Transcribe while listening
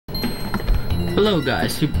Hello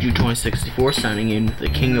guys, SuperG2064 signing in with the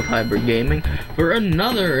King of Hybrid Gaming for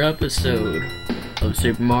another episode of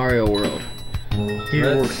Super Mario World.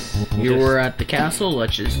 Here we're at the castle,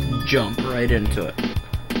 let's just jump right into it.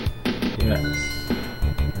 Yes.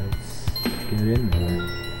 Let's get in there.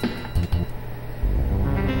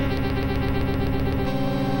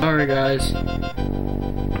 Sorry guys.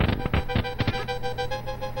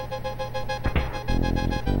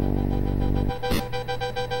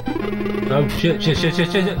 Oh shit.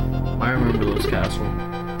 I remember this castle.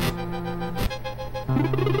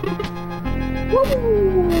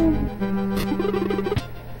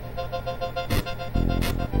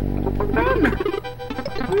 Put down there.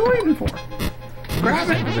 What are you waiting for? Grab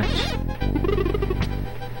it.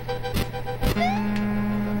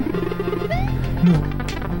 No.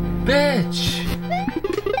 Bitch!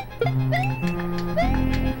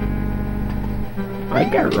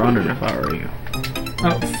 I'd get running if I were you.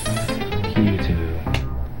 Oh, you too.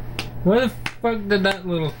 Where the fuck did that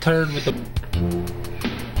little turd with the...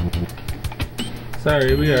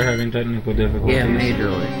 Sorry, we are having technical difficulties. Yeah,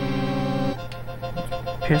 majorly.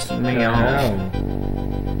 Pissing me off.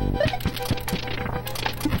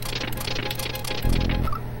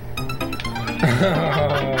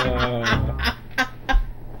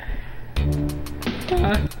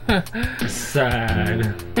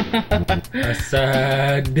 Sad. A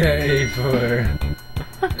sad day for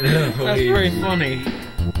Luigi. That's very funny.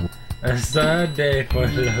 A sad day for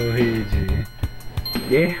Luigi.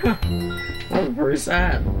 Yeah, that was very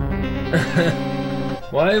sad.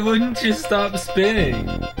 Why wouldn't you stop spinning?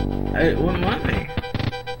 It wouldn't let me.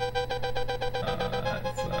 That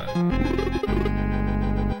sucks.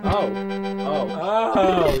 Oh,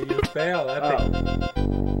 Oh, you failed.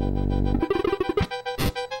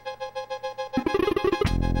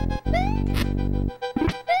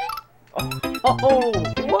 Oh,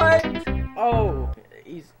 What? oh,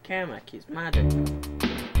 he's Kamek, he's magic.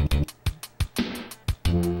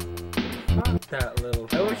 Fuck that little...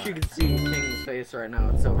 I wish you could see King's face right now,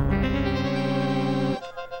 it's so funny.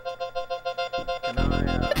 Can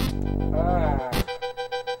I,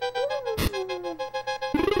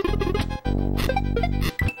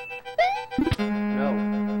 no.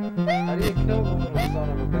 How do you kill the little son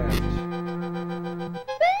of a bitch?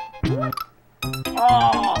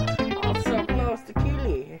 Oh, I'm so close to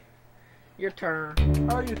Keely. Your turn.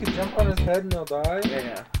 Oh, you can jump on his head and he'll die?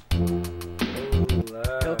 Yeah.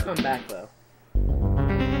 He'll come back though.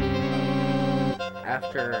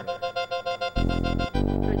 After...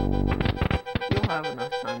 You'll have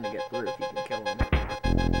enough time to get through if you can kill him.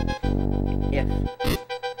 If.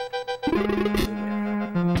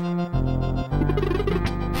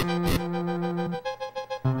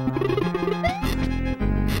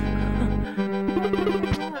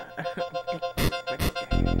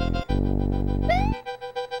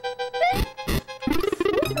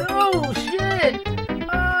 Oh shit!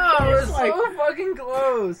 Oh, It's it's like so fucking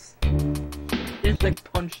close! it's like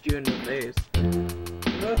punched you in the face.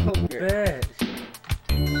 Little bitch.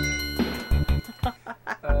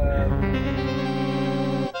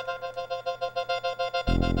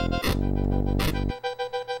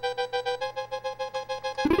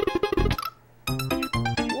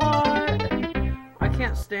 What? I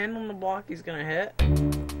can't stand on the block he's gonna hit. I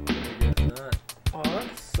guess not. Oh,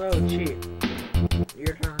 that's so cheap.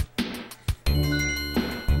 Your turn.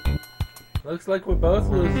 Looks like we're both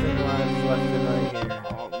losing lives left and right here.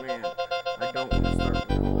 Oh man, I don't want to start with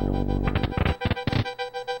Noah.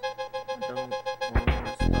 I don't want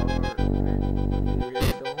to start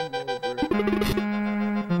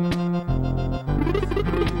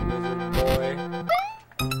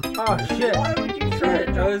Oh shit! Why would you try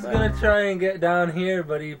to I was jump gonna that? try and get down here,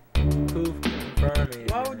 but he poofed in front of me.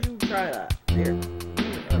 Why would you try that? Here.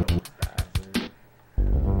 Oh, bastard.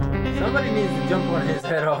 Somebody needs to jump on his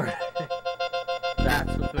head already.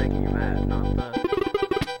 That's what's making you mad, not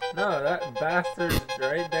the... No, that bastard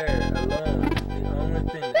right there alone is the only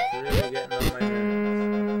thing that's really getting on my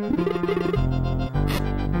nerves.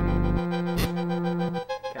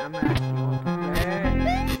 Come back, you want to play?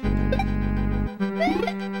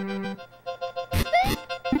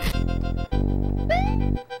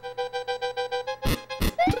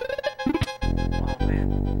 Oh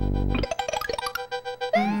man.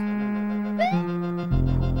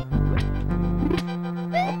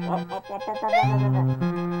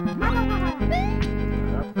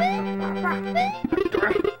 Up.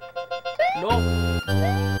 No.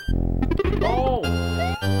 No.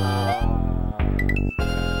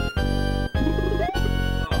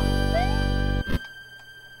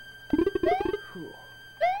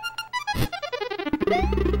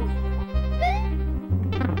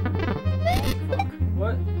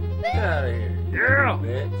 Get out of here. Yeah.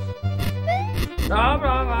 Bitch. Blah,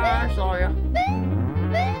 blah, blah, I saw ya.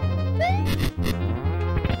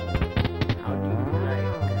 How do you like?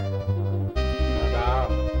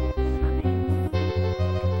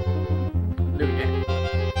 Look at that.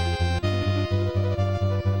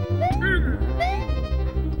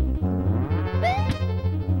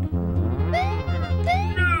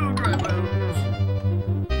 No, Ramos.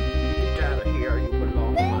 Get out of here. You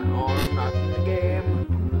belong on my arm, not in the game.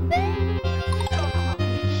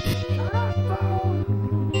 Shut up, phone.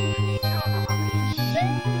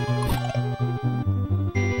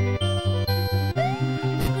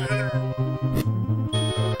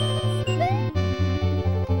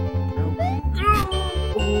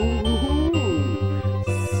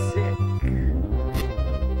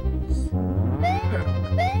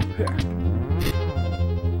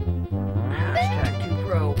 Hashtag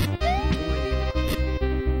 2Pro.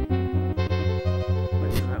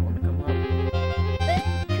 Wait for that one to come up.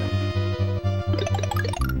 Jump.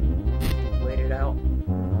 Wait it out.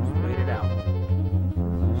 Just wait it out.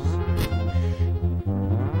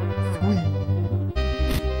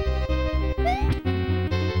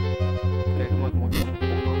 Okay, come on, come on, come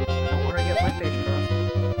on. I don't want to get my face crossed.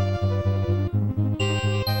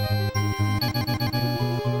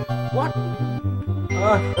 What? I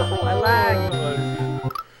lagged.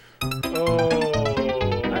 Oh.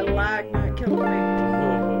 I lagged, not killing me.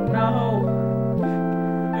 No.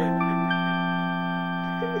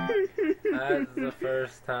 That's the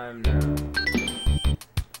first time now.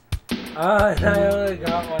 Ah, and I only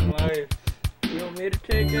got one life. You want me to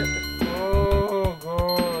take it? Oh,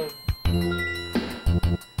 God.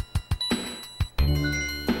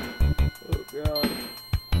 Oh god.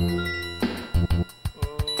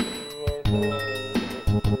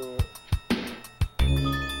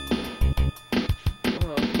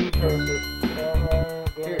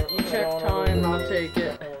 Here, you check time, I'll take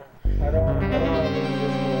it. I don't want to lose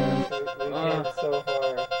this one. We came so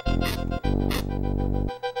far.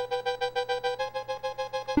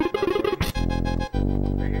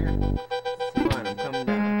 Right here. Come on, I'm coming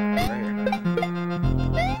down. Right here.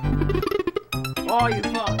 Oh, you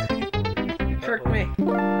fuck. Tricked me.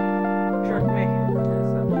 Tricked me.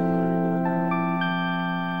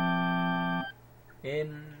 In.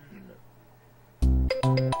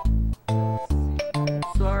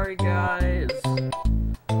 Sorry, guys.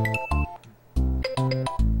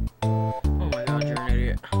 Oh my god, you're an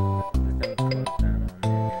idiot.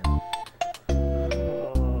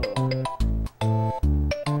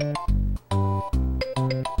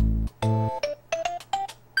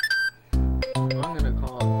 I'm gonna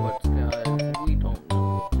call it quits, guys. We don't know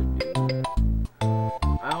what to do.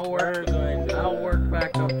 I'll work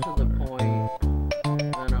back up to the point,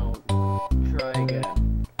 and I'll try again.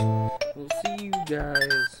 We'll see you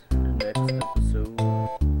guys